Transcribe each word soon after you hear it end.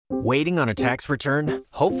Waiting on a tax return?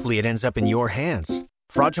 Hopefully it ends up in your hands.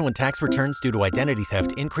 Fraudulent tax returns due to identity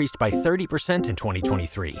theft increased by 30% in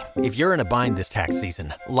 2023. If you're in a bind this tax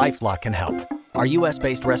season, LifeLock can help. Our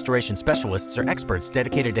U.S.-based restoration specialists are experts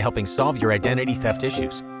dedicated to helping solve your identity theft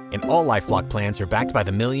issues. And all LifeLock plans are backed by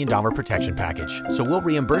the $1 Million Protection Package. So we'll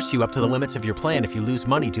reimburse you up to the limits of your plan if you lose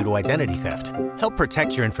money due to identity theft. Help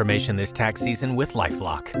protect your information this tax season with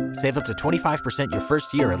LifeLock. Save up to 25% your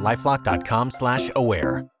first year at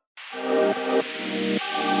LifeLock.com/aware.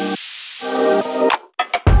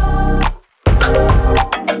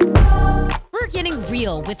 Getting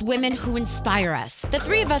real with women who inspire us. The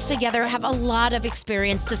three of us together have a lot of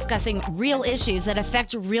experience discussing real issues that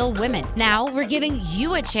affect real women. Now we're giving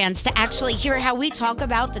you a chance to actually hear how we talk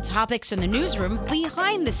about the topics in the newsroom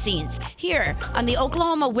behind the scenes here on the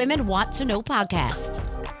Oklahoma Women Want to Know podcast.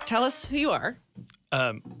 Tell us who you are.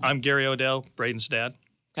 I'm Gary O'Dell, Braden's dad.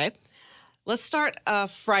 Okay. Let's start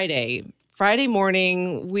Friday. Friday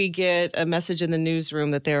morning, we get a message in the newsroom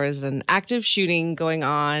that there is an active shooting going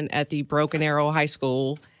on at the Broken Arrow High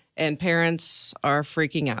School, and parents are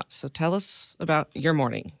freaking out. So tell us about your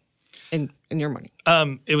morning, in your morning.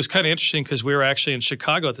 It was kind of interesting because we were actually in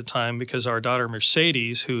Chicago at the time because our daughter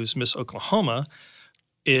Mercedes, who's Miss Oklahoma,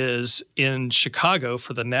 is in Chicago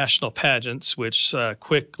for the national pageants, which,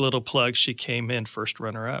 quick little plug, she came in first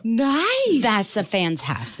runner-up. Nice. That's a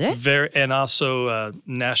fantastic. And also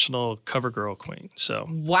national cover girl queen. So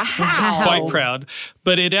wow. Quite proud.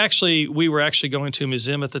 But we were actually going to a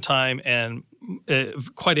museum at the time, and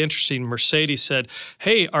quite interesting, Mercedes said,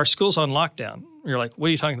 "Hey, our school's on lockdown." You're like, "What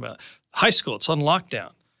are you talking about?" "High school, it's on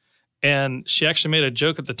lockdown." And she actually made a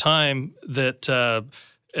joke at the time that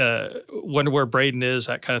wonder where Braden is,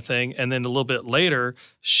 that kind of thing. And then a little bit later,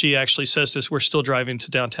 she actually says this, we're still driving to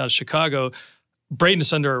downtown Chicago. Braden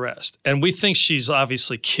is under arrest. And we think she's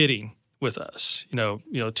obviously kidding with us,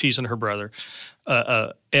 teasing her brother.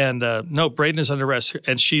 No, Braden is under arrest.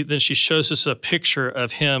 And she shows us a picture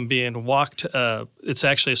of him being walked. It's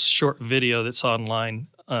actually a short video that's online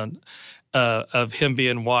of him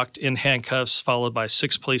being walked in handcuffs, followed by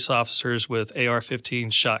 6 police officers with AR-15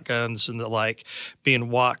 shotguns and the like, being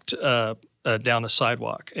walked down a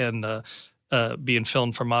sidewalk and being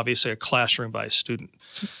filmed from obviously a classroom by a student.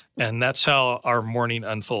 And that's how our morning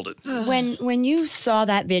unfolded. When you saw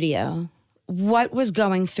that video, what was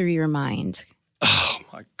going through your mind? Oh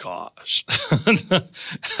my gosh.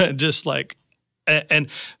 Just like, and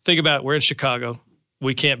think about it, we're in Chicago.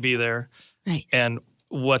 We can't be there. Right. And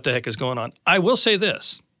what the heck is going on? I will say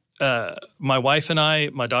this. My wife and I,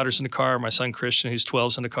 my daughter's in the car, my son Christian, who's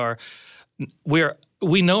 12, is in the car.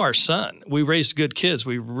 We know our son. We raised good kids.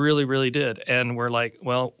 We really, really did. And we're like,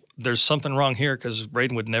 well, there's something wrong here because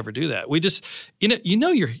Braden would never do that. We just, you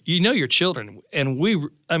know your children. And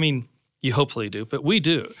you hopefully do, but we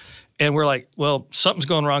do. And we're like, well, something's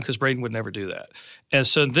going wrong because Braden would never do that. And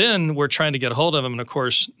so then we're trying to get a hold of him. And of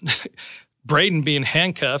course, Braden being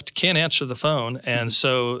handcuffed can't answer the phone. And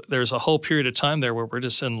so there's a whole period of time there where we're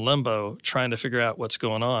just in limbo trying to figure out what's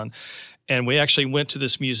going on. And we actually went to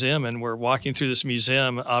this museum, and we're walking through this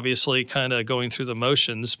museum, obviously kind of going through the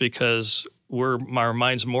motions because our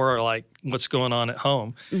minds more are like what's going on at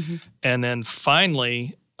home. Mm-hmm. And then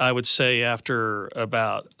finally, I would say after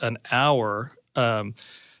about an hour,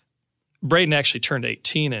 Braden actually turned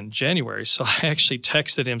 18 in January. So I actually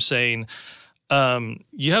texted him saying,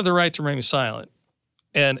 you have the right to remain silent.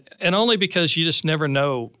 And only because you just never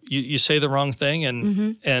know, you say the wrong thing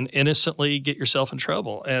and innocently get yourself in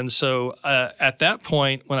trouble. And so at that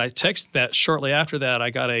point, when I texted that, shortly after that, I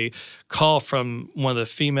got a call from one of the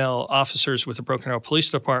female officers with the Broken Arrow Police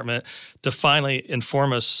Department to finally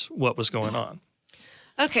inform us what was going on.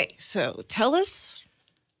 Okay, so tell us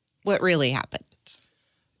what really happened.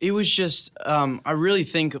 It was just, I really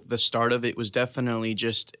think the start of it was definitely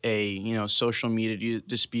just a, social media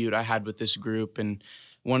dispute I had with this group, and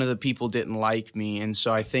one of the people didn't like me, and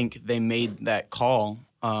so I think they made that call,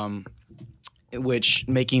 which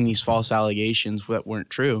making these false allegations that weren't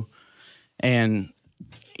true. And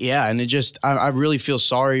yeah, and it just, I really feel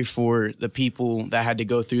sorry for the people that had to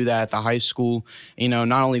go through that at the high school.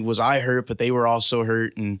 Not only was I hurt, but they were also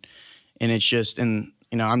hurt, and it's just, and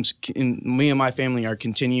me and my family are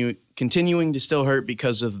continuing to still hurt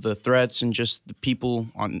because of the threats and just the people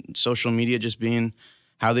on social media just being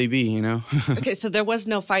how they be, Okay, so there was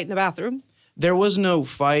no fight in the bathroom? There was no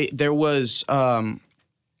fight. There was,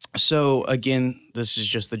 so again, this is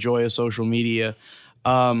just the joy of social media.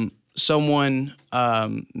 Someone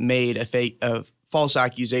made a false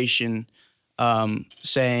accusation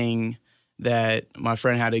saying that my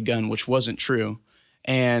friend had a gun, which wasn't true.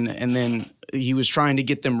 And then he was trying to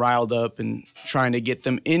get them riled up and trying to get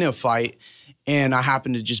them in a fight. And I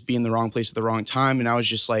happened to just be in the wrong place at the wrong time. And I was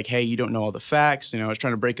just like, hey, you don't know all the facts. I was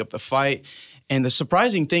trying to break up the fight. And the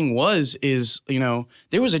surprising thing is,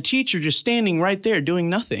 there was a teacher just standing right there doing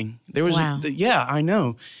nothing. There was, wow. Yeah, I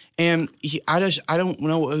know. And I don't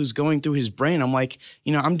know what was going through his brain. I'm like,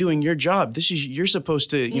 I'm doing your job. You're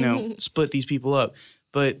supposed to, split these people up.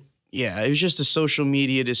 But yeah, it was just a social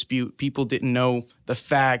media dispute. People didn't know the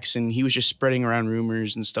facts, and he was just spreading around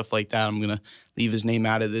rumors and stuff like that. I'm going to leave his name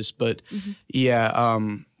out of this. But yeah,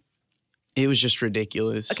 it was just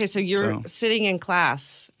ridiculous. Okay, so you're sitting in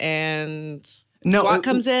class and SWAT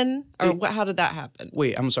comes in? Or how did that happen?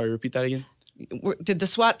 Wait, I'm sorry, repeat that again? Did the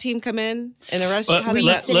SWAT team come in and arrest you? Were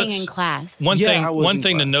you sitting in class? One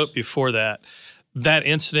thing to note before that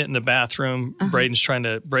incident in the bathroom, Braden's trying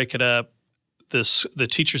to break it up. The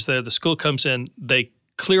teachers there, the school comes in, they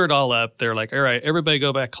clear it all up. They're like, all right, everybody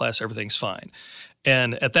go back to class, everything's fine.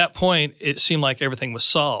 And at that point, it seemed like everything was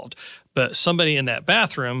solved. But somebody in that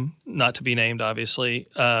bathroom, not to be named obviously,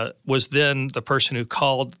 was then the person who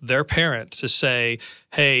called their parent to say,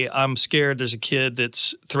 hey, I'm scared there's a kid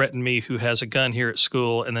that's threatened me who has a gun here at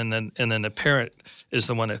school. And then the parent is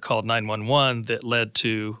the one that called 911 that led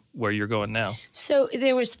to where you're going now. So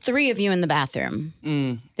there was 3 of you in the bathroom.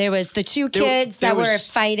 There was the 2 kids that were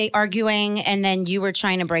fighting, arguing, and then you were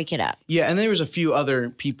trying to break it up. Yeah, and there was a few other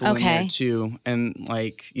people in there too. And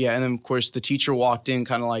and then of course the teacher walked in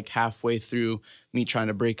kind of like halfway through me trying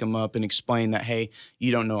to break them up and explain that, hey,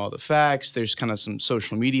 you don't know all the facts. There's kind of some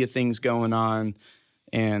social media things going on.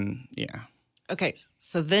 And yeah. Okay,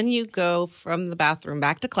 so then you go from the bathroom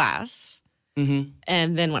back to class.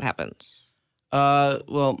 And then what happens?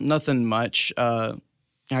 Well, nothing much. I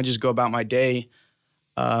just go about my day.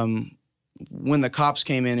 When the cops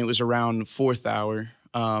came in, it was around 4th hour.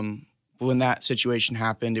 When that situation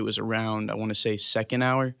happened, it was around, I want to say, 2nd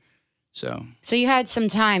hour. So you had some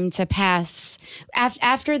time to pass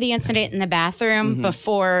after the incident in the bathroom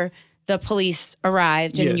before the police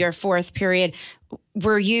arrived in your 4th period.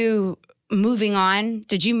 Were you moving on?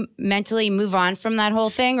 Did you mentally move on from that whole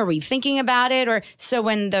thing, or were you thinking about it? Or so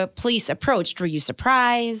when the police approached, were you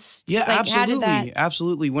surprised? Yeah, absolutely.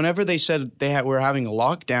 Absolutely. Whenever they said were having a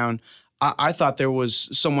lockdown, I thought there was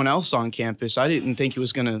someone else on campus. I didn't think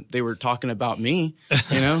they were talking about me,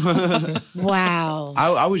 Wow.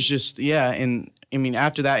 I was just, and I mean,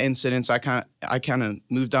 after that incident, I kind of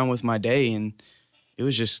moved on with my day, and it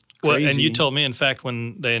was just crazy. Well, and you told me, in fact,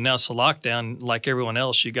 when they announced the lockdown, like everyone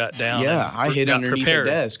else, you got down. Yeah, I hid underneath the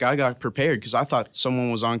desk. I got prepared because I thought someone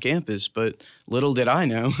was on campus, but little did I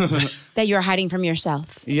know. That you were hiding from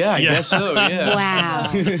yourself. Yeah, I guess so, yeah.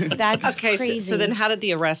 Wow. That's crazy. So then how did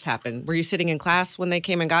the arrest happen? Were you sitting in class when they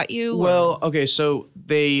came and got you? Well, okay, so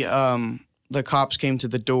they, the cops came to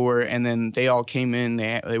the door, and then they all came in.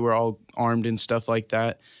 They were all armed and stuff like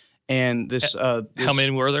that. And this how many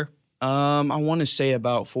were there? I want to say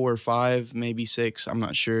about 4 or 5, maybe 6. I'm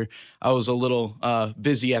not sure. I was a little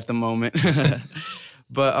busy at the moment.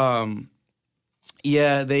 But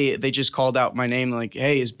yeah, they just called out my name like,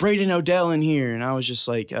 hey, is Braden O'Dell in here? And I was just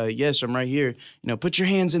like, yes, I'm right here. Put your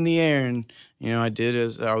hands in the air. And, I did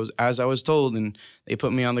as I was told. And they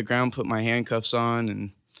put me on the ground, put my handcuffs on. And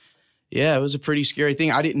yeah, it was a pretty scary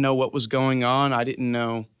thing. I didn't know what was going on. I didn't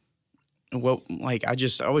know what,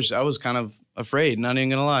 I was kind of afraid, not even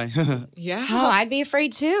gonna lie. Yeah. Oh, I'd be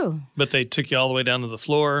afraid too. But they took you all the way down to the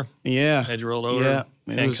floor. Yeah. Had you rolled over,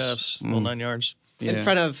 handcuffs, whole 9 yards. Yeah. In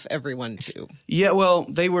front of everyone too. Yeah, well,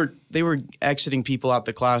 they were exiting people out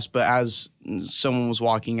the class, but as someone was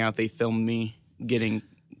walking out, they filmed me getting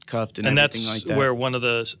cuffed and everything like that. And that's where one of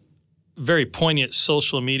the very poignant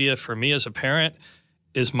social media for me as a parent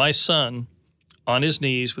is my son on his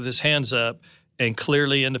knees with his hands up, and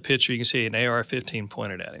clearly in the picture you can see an AR-15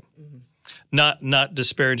 pointed at him. Not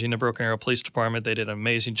disparaging the Broken Arrow Police Department. They did an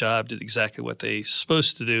amazing job, did exactly what they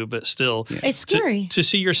supposed to do, but still. Yeah. It's scary. To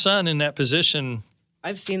see your son in that position.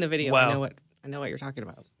 I've seen the video. Wow. I know what you're talking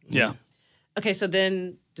about. Yeah. Okay, so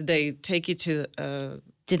then did they take you to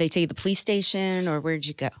Did they take you to the police station, or where'd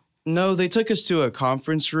you go? No, they took us to a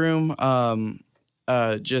conference room,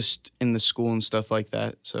 just in the school and stuff like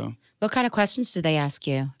that. So What kind of questions did they ask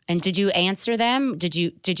you? And did you answer them? Did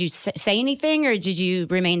you say anything, or did you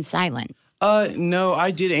remain silent? No, I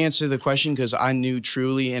did answer the question because I knew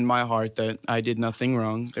truly in my heart that I did nothing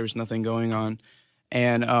wrong. There was nothing going on.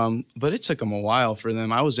 And, but it took them a while for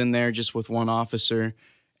them. I was in there just with one officer,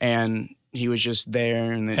 and he was just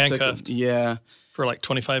there. And handcuffed? Yeah. For like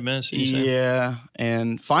 25 minutes, you say? Yeah.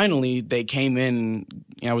 And finally, they came in,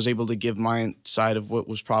 and I was able to give my side of what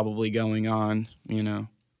was probably going on,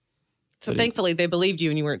 So thankfully they believed you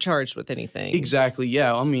and you weren't charged with anything. Exactly.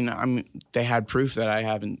 Yeah. I mean, they had proof that I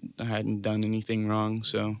hadn't done anything wrong.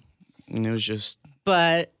 So, and it was just.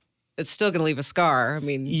 But it's still going to leave a scar. I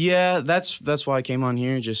mean. Yeah, that's why I came on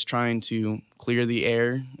here, just trying to clear the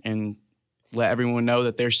air and let everyone know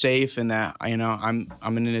that they're safe and that, I'm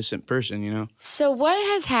an innocent person, So what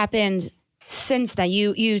has happened since that?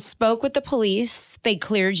 You spoke with the police, they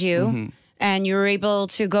cleared you, and you were able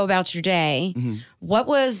to go about your day. What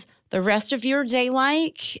was the rest of your day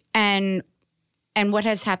like, and what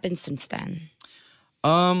has happened since then?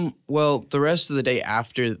 Well, the rest of the day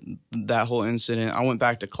after that whole incident, I went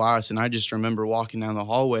back to class, and I just remember walking down the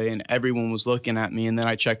hallway and everyone was looking at me, and then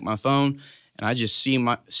I checked my phone and I just see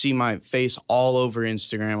my face all over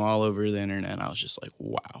Instagram, all over the internet. And I was just like,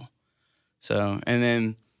 wow. So, and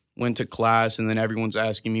then went to class, and then everyone's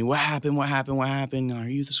asking me, what happened? Are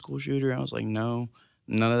you the school shooter? I was like, no,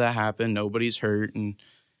 none of that happened. Nobody's hurt. And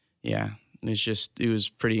yeah, it was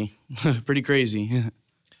pretty crazy.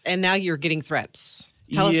 And now you're getting threats.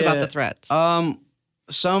 Tell us about the threats.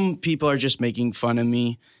 Some people are just making fun of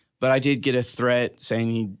me, but I did get a threat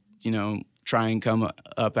saying he'd, try and come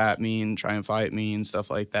up at me and try and fight me and stuff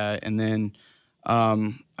like that. And then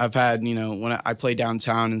I've had, when I play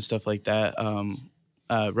downtown and stuff like that,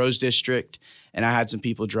 Rose District, and I had some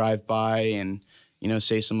people drive by and,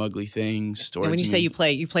 say some ugly things towards me. And when you say you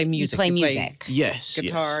play music. You play music. Yes.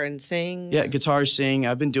 Guitar and sing? Yeah, guitar, sing.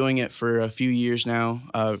 I've been doing it for a few years now.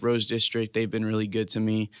 Rose District, they've been really good to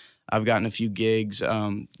me. I've gotten a few gigs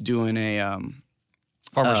doing a...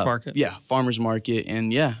 Farmers market? Yeah, farmers market.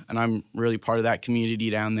 And I'm really part of that community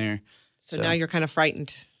down there. So now you're kind of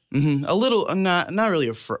frightened. A little. I'm not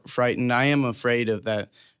really frightened. I am afraid of that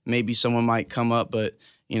maybe someone might come up, but...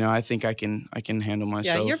 I think I can handle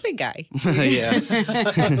myself. Yeah, you're a big guy.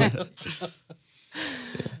 Yeah.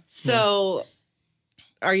 So,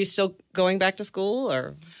 are you still going back to school,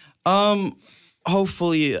 or?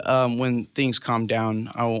 Hopefully, when things calm down,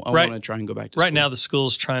 I want to try and go back to school. Right now, the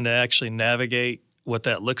school's trying to actually navigate what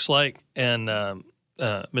that looks like. And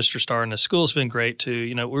Mr. Starr and the school's been great, too.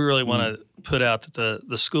 We really want to put out that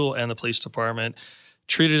the school and the police department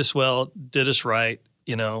treated us well, did us right.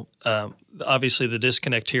 Obviously the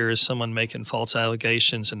disconnect here is someone making false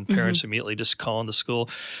allegations and parents immediately just calling the school,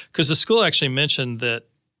 because the school actually mentioned that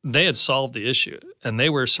they had solved the issue and they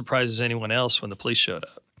were as surprised as anyone else when the police showed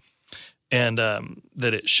up, and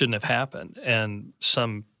that it shouldn't have happened. And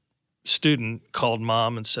some student called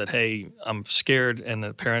mom and said, hey, I'm scared, and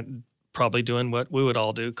the parent, probably doing what we would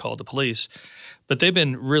all do, called the police. But they've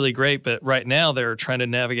been really great. But right now they're trying to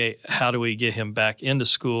navigate, how do we get him back into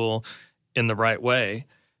school in the right way.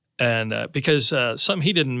 And because something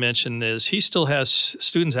he didn't mention is he still has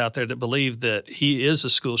students out there that believe that he is a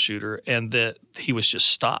school shooter and that he was just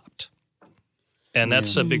stopped. And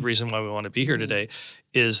that's a big reason why we want to be here today,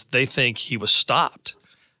 is they think he was stopped.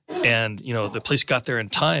 And, the police got there in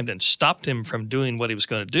time and stopped him from doing what he was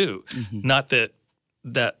going to do. Not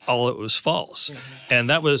that all it was false. And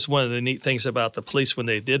that was one of the neat things about the police when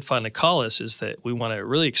they did finally call us, is that we want to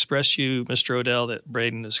really express you, Mr. O'Dell, that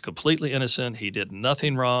Braden is completely innocent. He did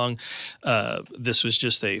nothing wrong. This was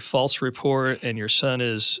just a false report, and your son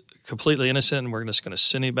is completely innocent, and we're just going to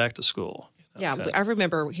send him back to school. Yeah, I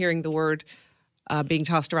remember hearing the word being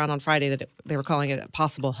tossed around on Friday that they were calling it a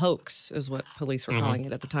possible hoax, is what police were calling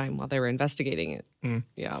it at the time while they were investigating it.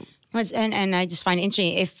 Yeah. And I just find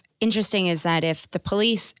interesting is that if the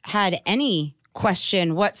police had any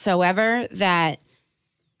question whatsoever that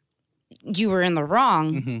you were in the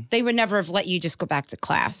wrong, they would never have let you just go back to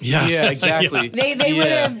class. Yeah, exactly. They would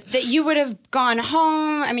have, that you would have gone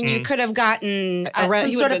home. I mean, you could have gotten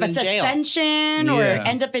some sort of a suspension or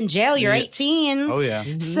end up in jail. You're 18. Oh, yeah.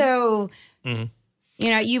 So,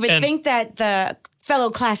 you would think that the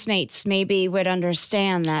fellow classmates maybe would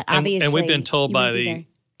understand that, obviously. And we've been told by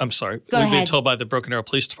been told by the Broken Arrow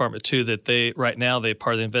Police Department, too, that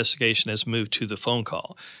part of the investigation has moved to the phone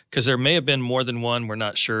call. Because there may have been more than one. We're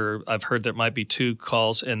not sure. I've heard there might be 2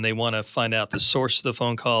 calls, and they want to find out the source of the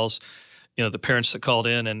phone calls, the parents that called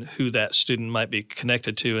in and who that student might be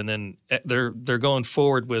connected to. And then they're going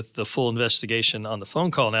forward with the full investigation on the phone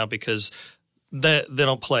call now, because they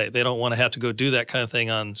don't play. They don't want to have to go do that kind of thing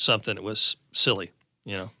on something that was silly,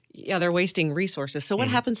 Yeah, they're wasting resources. So what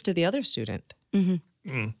happens to the other student?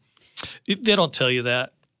 They don't tell you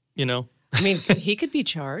that, I mean, he could be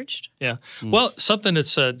charged. Yeah. Well, something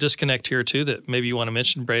that's a disconnect here, too, that maybe you want to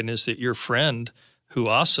mention, Braden, is that your friend who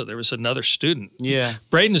also, there was another student. Yeah.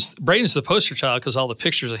 Braden's the poster child because all the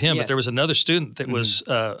pictures of him, Yes. but there was another student that was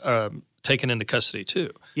taken into custody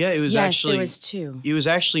too. Yeah, it was actually. there was two. It was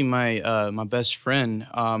actually my best friend,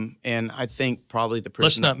 and I think probably the person.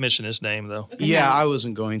 Let's not mention his name though. Yeah, I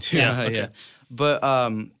wasn't going to. Yeah, okay. But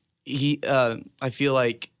I feel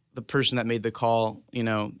like the person that made the call,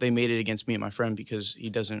 they made it against me and my friend because he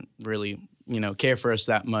doesn't really, care for us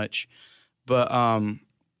that much. But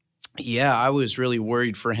yeah, I was really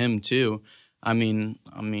worried for him too. I don't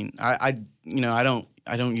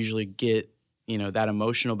usually get that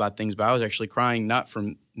emotional about things, but I was actually crying not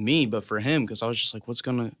for me but for him because I was just like, what's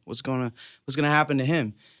gonna happen to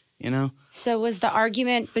him, So was the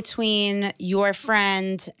argument between your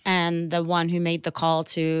friend and the one who made the call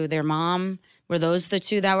to their mom, were those the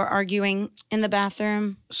two that were arguing in the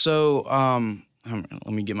bathroom? So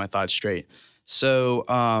let me get my thoughts straight. So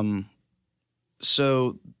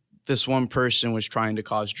this one person was trying to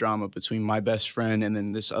cause drama between my best friend and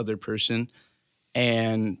then this other person.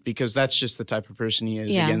 And because that's just the type of person he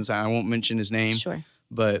is. Yeah. Again, I won't mention his name. Sure.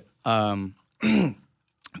 But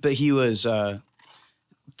but he was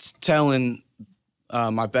telling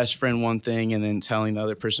my best friend one thing and then telling the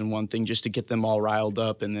other person one thing just to get them all riled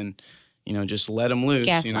up and then, just let them loose.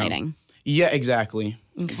 Gaslighting. Yeah, exactly.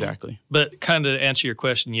 Okay. Exactly. But kind of to answer your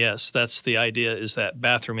question, yes, that's the idea, is that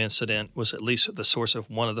bathroom incident was at least the source of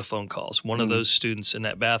one of the phone calls. One of those students in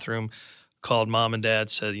that bathroom called mom and dad,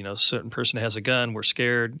 said, a certain person has a gun, we're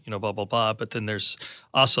scared, blah, blah, blah. But then there's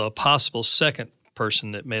also a possible second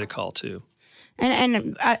person that made a call too.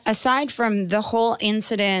 And aside from the whole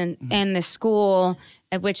incident in the school,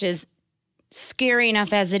 which is scary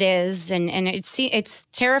enough as it is, and it's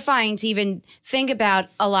terrifying to even think about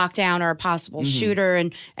a lockdown or a possible shooter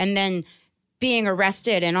and then being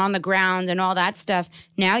arrested and on the ground and all that stuff.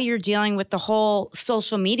 Now you're dealing with the whole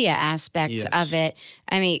social media aspect of it.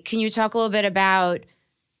 I mean, can you talk a little bit about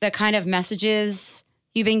the kind of messages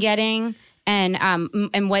you've been getting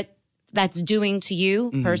and what that's doing to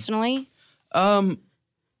you personally?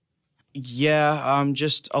 Yeah,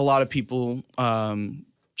 just a lot of people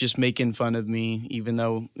just making fun of me, even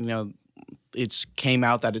though, it's came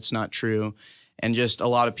out that it's not true. And just a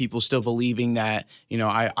lot of people still believing that,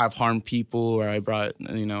 I've harmed people or I brought,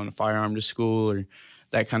 a firearm to school or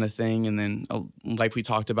that kind of thing. And then like we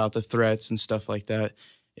talked about the threats and stuff like that.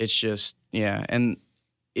 It's just, yeah. And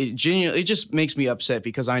it just makes me upset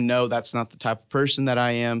because I know that's not the type of person that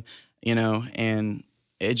I am, and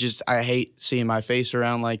I hate seeing my face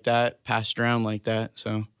around like that, passed around like that.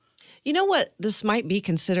 So. You know what this might be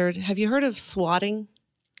considered? Have you heard of swatting?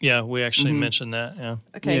 Yeah, we actually mentioned that, yeah.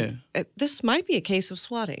 Okay. Yeah. This might be a case of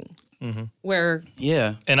swatting where...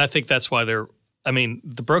 Yeah. And I think that's why the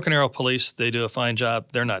Broken Arrow police, they do a fine job.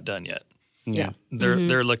 They're not done yet. Yeah.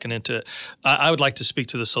 They're looking into it. I would like to speak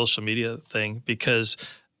to the social media thing because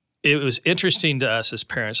it was interesting to us as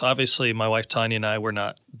parents. Obviously, my wife Tanya and I were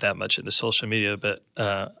not that much into social media, but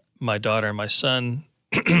my daughter and my son...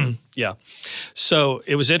 yeah. So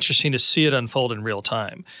it was interesting to see it unfold in real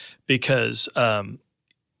time because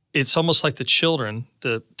it's almost like the children,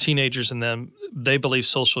 the teenagers in them, they believe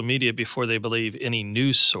social media before they believe any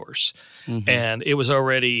news source. And it was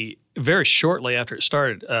already very shortly after it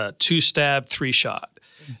started, 2 stabbed, 3 shot.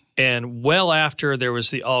 And well after there was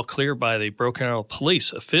the all clear by the Broken Arrow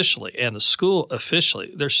police officially and the school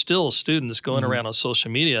officially, there's still students going around on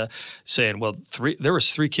social media saying, well, there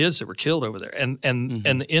was 3 kids that were killed over there. And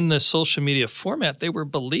in the social media format, they were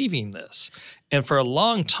believing this. And for a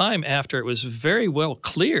long time after it was very well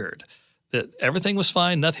cleared that everything was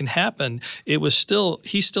fine, nothing happened, he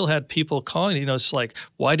still had people calling, it's like,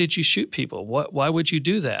 why did you shoot people? Why would you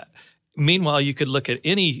do that? Meanwhile, you could look at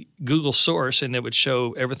any Google source and it would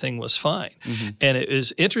show everything was fine. And it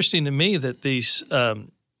is interesting to me that these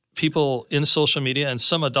people in social media and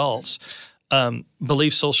some adults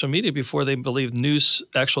believe social media before they believe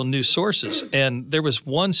actual news sources. And there was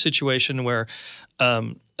one situation where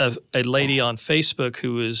a lady on Facebook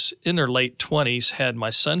who was in her late 20s had my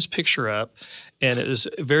son's picture up, and it was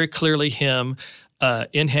very clearly him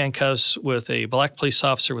in handcuffs with a black police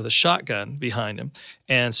officer with a shotgun behind him,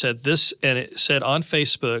 and said this, and it said on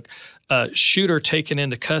Facebook, shooter taken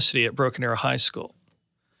into custody at Broken Arrow High School.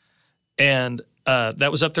 And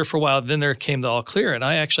that was up there for a while. Then there came the all clear, and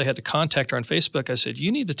I actually had to contact her on Facebook. I said,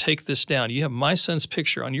 you need to take this down. You have my son's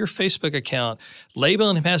picture on your Facebook account,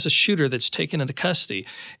 labeling him as a shooter that's taken into custody.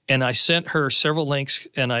 And I sent her several links,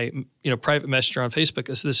 and I, private messaged her on Facebook.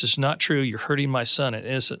 I said, this is not true. You're hurting my son, an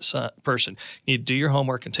innocent person. You need to do your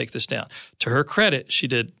homework and take this down. To her credit, she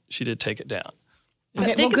did take it down.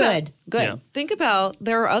 Okay, think good. Yeah. Think about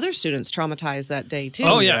there are other students traumatized that day too.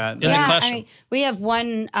 Oh yeah, in the classroom. I mean, we have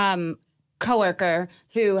one coworker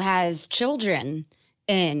who has children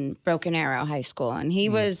in Broken Arrow High School, and he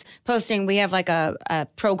was posting. We have like a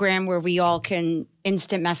program where we all can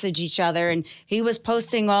instant message each other, and he was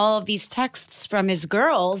posting all of these texts from his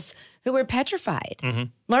girls who were petrified.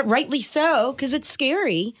 Rightly so, because it's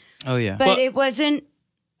scary. Oh yeah. But it wasn't.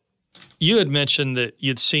 You had mentioned that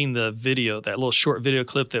you'd seen the video, that little short video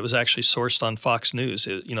clip that was actually sourced on Fox News.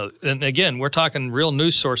 And again, we're talking real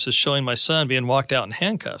news sources showing my son being walked out in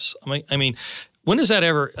handcuffs. I mean, when does that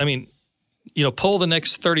ever? I mean, poll the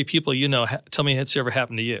next 30 people tell me it's ever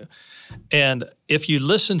happened to you. And if you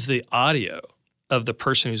listen to the audio of the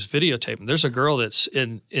person who's videotaping, there's a girl that's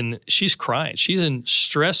she's crying. She's in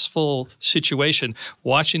stressful situation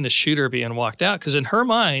watching the shooter being walked out because in her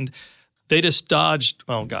mind, they just dodged,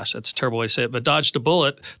 oh gosh, that's a terrible way to say it, but dodged a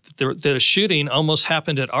bullet that a shooting almost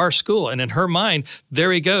happened at our school. And in her mind,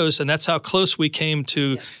 there he goes. And that's how close we came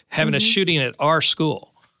to having a shooting at our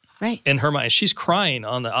school. Right. In her mind. She's crying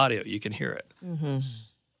on the audio. You can hear it.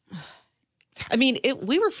 I mean,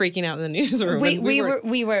 we were freaking out in the newsroom. We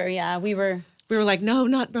were like, no,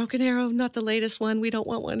 not Broken Arrow, not the latest one. We don't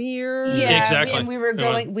want one here. Yeah, exactly. And we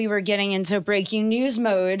were getting into breaking news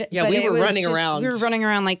mode. Yeah, but we were running around. We were running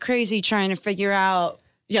around like crazy trying to figure out.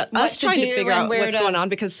 Yeah, us trying to figure out what's going on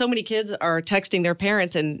because so many kids are texting their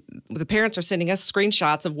parents and the parents are sending us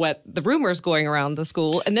screenshots of what the rumors going around the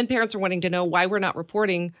school. And then parents are wanting to know why we're not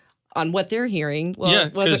reporting on what they're hearing. Well,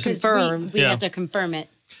 was it confirmed? We have to confirm it.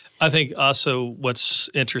 I think also what's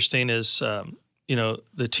interesting is,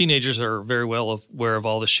 the teenagers are very well aware of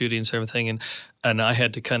all the shootings and everything. And I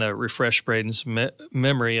had to kind of refresh Braden's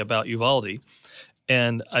memory about Uvalde.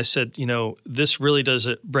 And I said, this really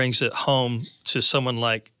brings it home to someone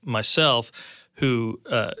like myself who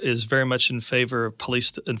is very much in favor of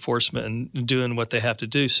police enforcement and doing what they have to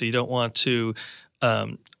do. So you don't want to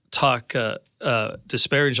talk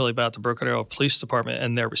disparagingly about the Broken Arrow Police Department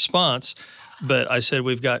and their response. But I said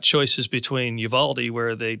we've got choices between Uvalde,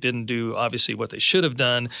 where they didn't do obviously what they should have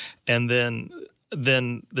done, and then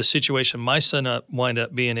the situation my son wind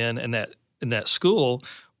up being in that school,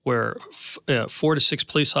 where 4 to 6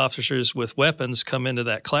 police officers with weapons come into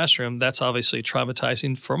that classroom. That's obviously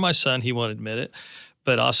traumatizing for my son. He won't admit it,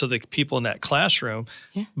 but also the people in that classroom.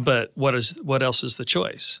 Yeah. But what else is the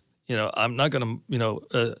choice? I'm not going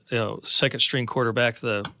to second string quarterback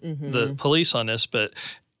the police on this, but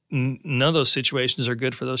none of those situations are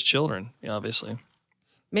good for those children, obviously.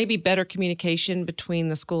 Maybe better communication between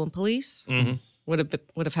the school and police would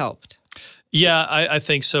have helped. Yeah, I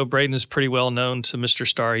think so. Braden is pretty well known to Mr.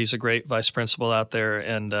 Starr. He's a great vice principal out there,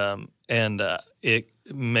 and it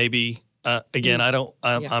maybe again,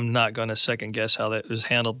 I'm not going to second guess how that was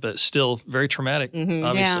handled, but still very traumatic,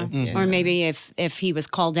 obviously. Yeah. Or maybe if he was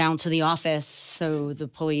called down to the office, so the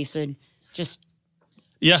police would just.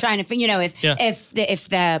 Yeah. Trying to, if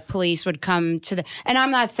the police would come to the, and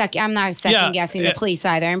I'm not second guessing the police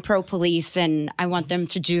either. I'm pro police, and I want them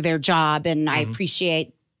to do their job, and I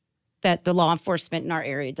appreciate that the law enforcement in our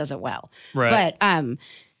area does it well. Right. But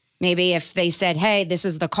maybe if they said, "Hey, this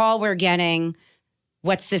is the call we're getting.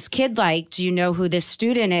 What's this kid like? Do you know who this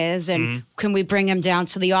student is? And can we bring him down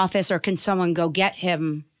to the office, or can someone go get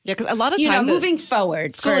him?" Yeah, because a lot of times moving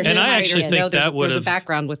forward. And I actually think that would have, there's a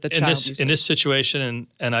background with the child. In this situation,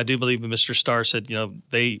 and I do believe Mr. Starr said,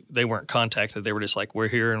 they weren't contacted. They were just like, we're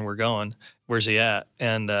here and we're going. Where's he at?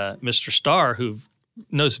 And Mr. Starr, who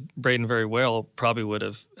knows Braden very well, probably would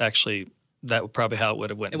have actually, that would probably how it would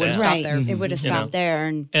have went down. Right. It would have stopped there,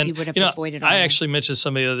 and he would have avoided all I this. actually mentioned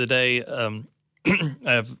somebody the other day, I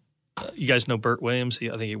have... you guys know Bert Williams? I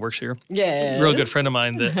think he works here. Yeah. Real good friend of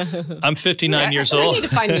mine. That I'm 59 years old. I need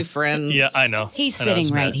to find new friends. Yeah, I know. He's sitting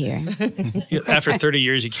right here. After 30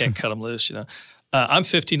 years, you can't cut him loose, I'm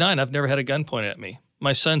 59. I've never had a gun pointed at me.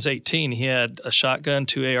 My son's 18. He had a shotgun,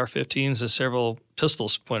 2 AR-15s, and several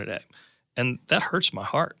pistols pointed at him. And that hurts my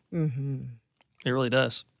heart. Mm-hmm. It really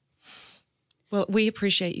does. Well, we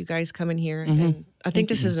appreciate you guys coming here. And I think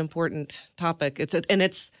this is an important topic. It's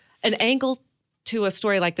an angle to a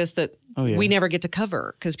story like this that we never get to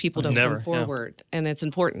cover because people don't come forward, and it's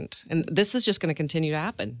important. And this is just going to continue to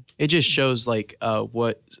happen. It just shows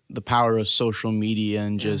what the power of social media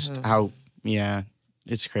and just how,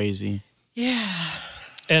 it's crazy. Yeah.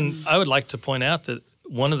 And I would like to point out that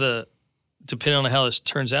depending on how this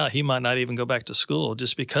turns out, he might not even go back to school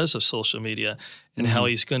just because of social media and how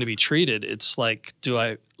he's going to be treated. It's like, do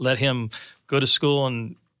I let him go to school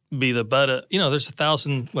and be the butt of, there's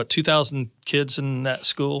 2,000 kids in that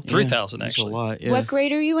school? 3,000 actually. A lot, yeah. What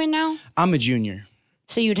grade are you in now? I'm a junior.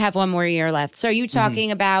 So you'd have one more year left. So are you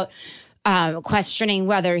talking about questioning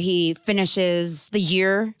whether he finishes the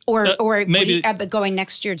year or maybe going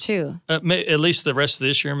next year too? At least the rest of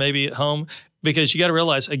this year, maybe at home. Because you got to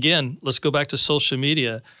realize, again, let's go back to social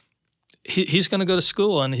media. He's going to go to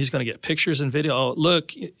school and he's going to get pictures and video. Oh,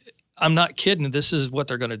 look, I'm not kidding. This is what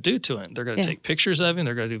they're going to do to him. They're going to take pictures of him.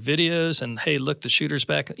 They're going to do videos. And, hey, look, the shooter's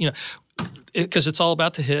back. Because it's all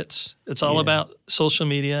about the hits. It's all about social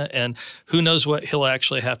media. And who knows what he'll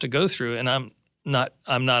actually have to go through. And I'm not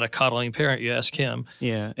a coddling parent. You ask him.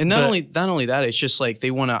 Yeah. And not only that, it's just like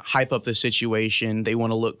they want to hype up the situation. They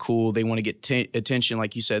want to look cool. They want to get attention.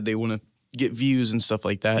 Like you said, they want to get views and stuff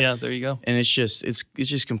like that. Yeah, there you go. And it's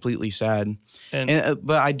just completely sad.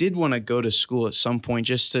 But I did want to go to school at some point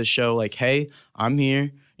just to show like, hey, I'm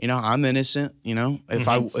here. I'm innocent. If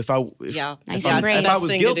I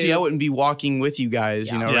was guilty, I wouldn't be walking with you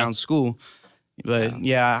guys, around school. But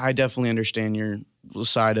I definitely understand your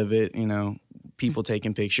side of it. People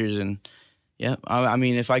taking pictures and I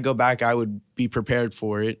mean, if I go back, I would be prepared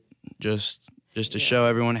for it. Just to show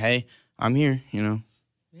everyone, hey, I'm here.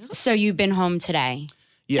 So you've been home today?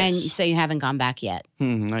 Yes. And so you haven't gone back yet?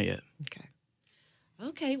 Not yet.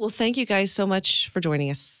 Okay. Well, thank you guys so much for joining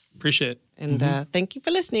us. Appreciate it. And thank you for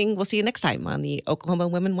listening. We'll see you next time on the Oklahoma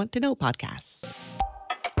Women Want to Know podcast.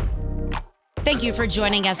 Thank you for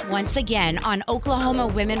joining us once again on Oklahoma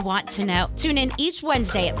Women Want to Know. Tune in each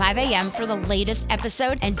Wednesday at 5 a.m. for the latest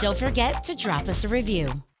episode, and don't forget to drop us a review.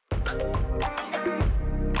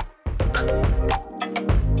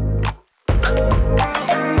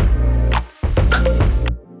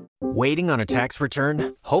 Waiting on a tax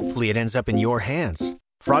return? Hopefully it ends up in your hands.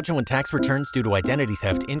 Fraudulent tax returns due to identity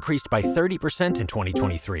theft increased by 30% in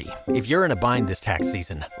 2023. If you're in a bind this tax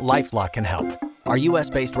season, LifeLock can help. Our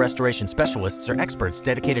U.S.-based restoration specialists are experts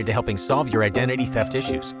dedicated to helping solve your identity theft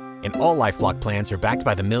issues. And all LifeLock plans are backed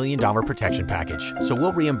by the $1 Million Protection Package. So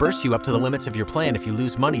we'll reimburse you up to the limits of your plan if you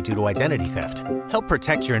lose money due to identity theft. Help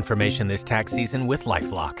protect your information this tax season with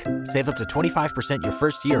LifeLock. Save up to 25% your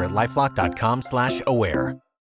first year at LifeLock.com/aware.